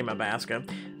 Yeah, I'll send him a basket.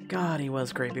 God, he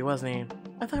was creepy, wasn't he?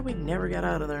 I thought we'd never get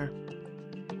out of there.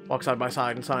 Walk side by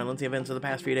side in silence, the events of the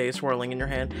past few days swirling in your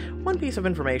head. One piece of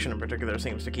information in particular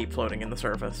seems to keep floating in the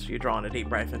surface. You draw in a deep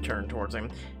breath and turn towards him.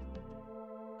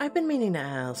 I've been meaning to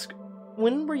ask,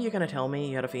 when were you going to tell me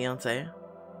you had a fiancé?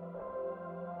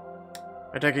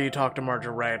 I take it you talked to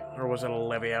Margaret, or was it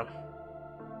Olivia?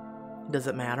 Does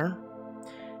it matter?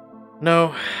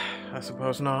 No, I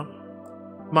suppose not.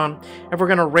 Come on, if we're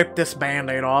gonna rip this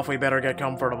band-aid off, we better get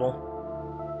comfortable.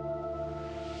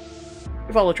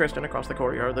 You follow Tristan across the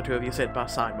courtyard. The two of you sit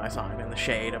side by side in the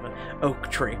shade of an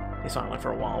oak tree. He's silent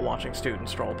for a while, watching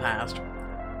students stroll past.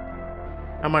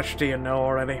 How much do you know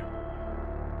already?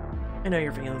 I know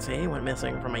your fiancé went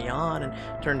missing from a yacht and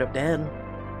turned up dead.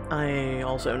 I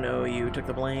also know you took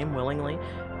the blame willingly,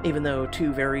 even though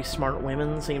two very smart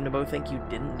women seem to both think you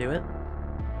didn't do it.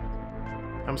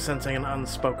 I'm sensing an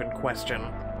unspoken question.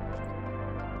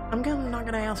 I'm not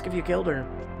gonna ask if you killed her,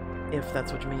 if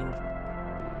that's what you mean.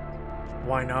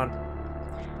 Why not?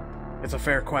 It's a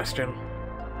fair question.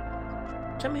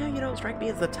 Somehow you don't strike me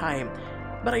as the type,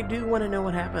 but I do want to know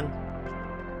what happened.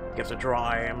 Gives a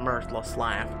dry and mirthless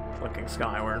laugh, looking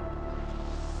skyward.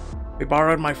 We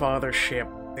borrowed my father's ship.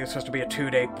 It was supposed to be a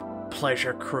 2-day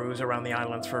pleasure cruise around the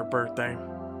islands for her birthday.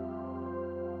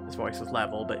 His voice is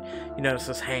level, but you notice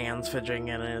his hands fidgeting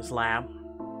in his lap.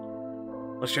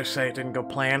 Let's just say it didn't go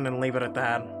planned and leave it at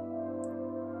that.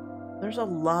 There's a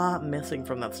lot missing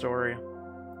from that story.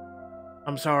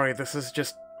 I'm sorry, this is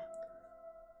just...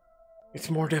 It's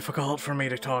more difficult for me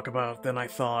to talk about than I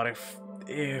thought.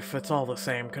 If it's all the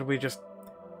same, could we just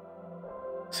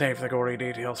save the gory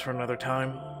details for another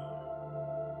time?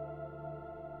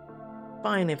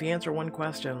 Fine, if you answer one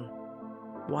question.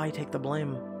 Why take the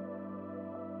blame?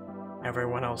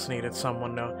 Everyone else needed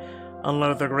someone to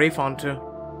unload their grief onto.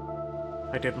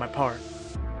 I did my part.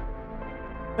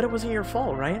 But it wasn't your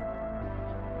fault, right?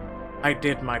 I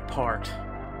did my part.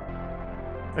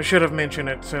 I should have mentioned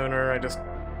it sooner, I just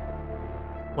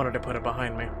wanted to put it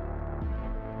behind me.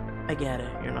 I get it,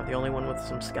 you're not the only one with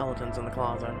some skeletons in the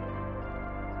closet.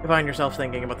 You find yourself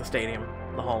thinking about the stadium,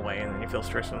 the hallway, and then you feel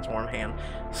Tristan's warm hand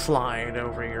slide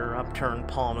over your upturned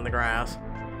palm in the grass.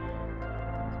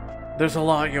 There's a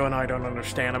lot you and I don't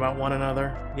understand about one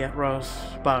another yet, Rose,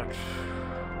 but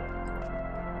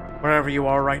wherever you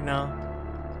are right now,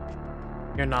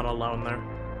 you're not alone there.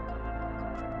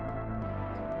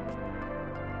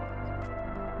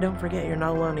 Don't forget you're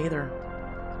not alone either.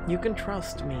 You can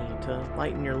trust me to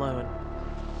lighten your load.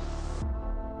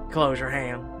 Close your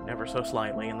hand, ever so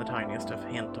slightly, in the tiniest of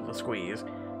hint of a squeeze.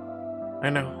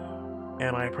 I know,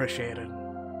 and I appreciate it.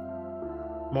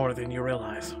 More than you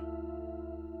realize.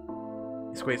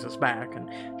 He squeezes back and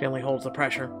gently holds the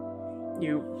pressure.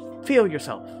 You feel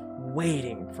yourself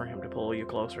waiting for him to pull you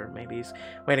closer. Maybe he's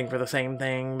waiting for the same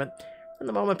thing, but then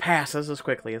the moment passes as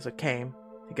quickly as it came.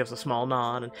 He gives a small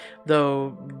nod, and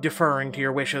though deferring to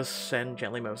your wishes, and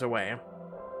gently moves away.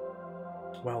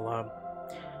 Well,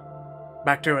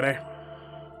 back to it, eh?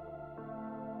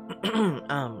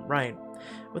 Right.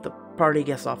 With the party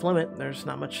guests off limit, there's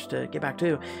not much to get back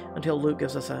to until Luke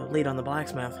gives us a lead on the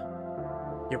blacksmith.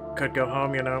 You could go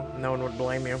home, you know. No one would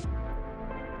blame you.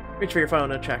 Reach for your phone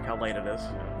to check how late it is,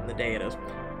 and the day it is.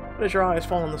 But as your eyes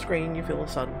fall on the screen, you feel a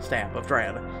sudden stab of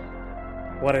dread.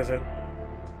 What is it?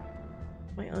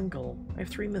 My uncle. I have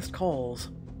 3 missed calls.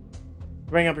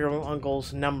 Ring up your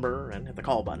uncle's number and hit the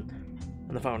call button.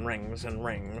 And the phone rings and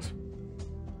rings.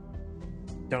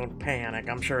 Don't panic,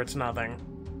 I'm sure it's nothing.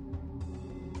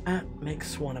 That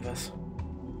makes one of us.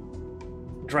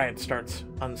 Dread starts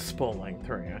unspooling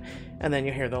through you, and then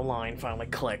you hear the line finally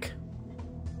click.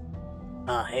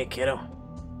 Hey kiddo.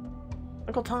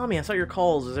 Uncle Tommy, I saw your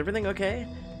calls. Is everything okay?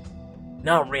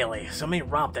 Not really. Somebody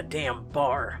robbed the damn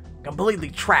bar. Completely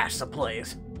trashed the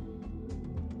place.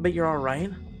 But you're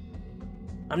alright?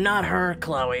 I'm not her,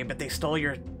 Chloe, but they stole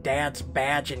your dad's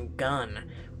badge and gun.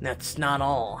 That's not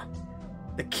all.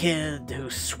 The kid who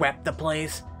swept the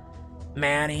place,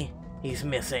 Matty, he's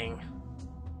missing.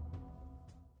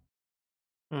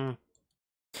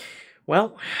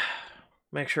 Well,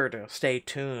 make sure to stay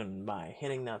tuned by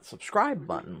hitting that subscribe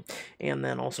button, and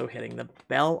then also hitting the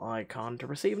bell icon to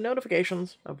receive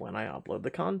notifications of when I upload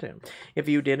the content. If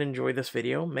you did enjoy this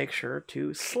video, make sure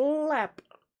to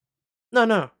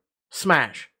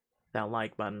smash that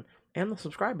like button and the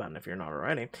subscribe button if you're not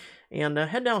already. And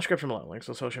head down the description below, links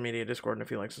to social media, Discord, and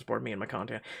if you'd like to support me and my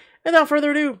content. And without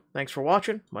further ado, thanks for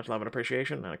watching, much love and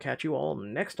appreciation, and I'll catch you all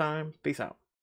next time. Peace out.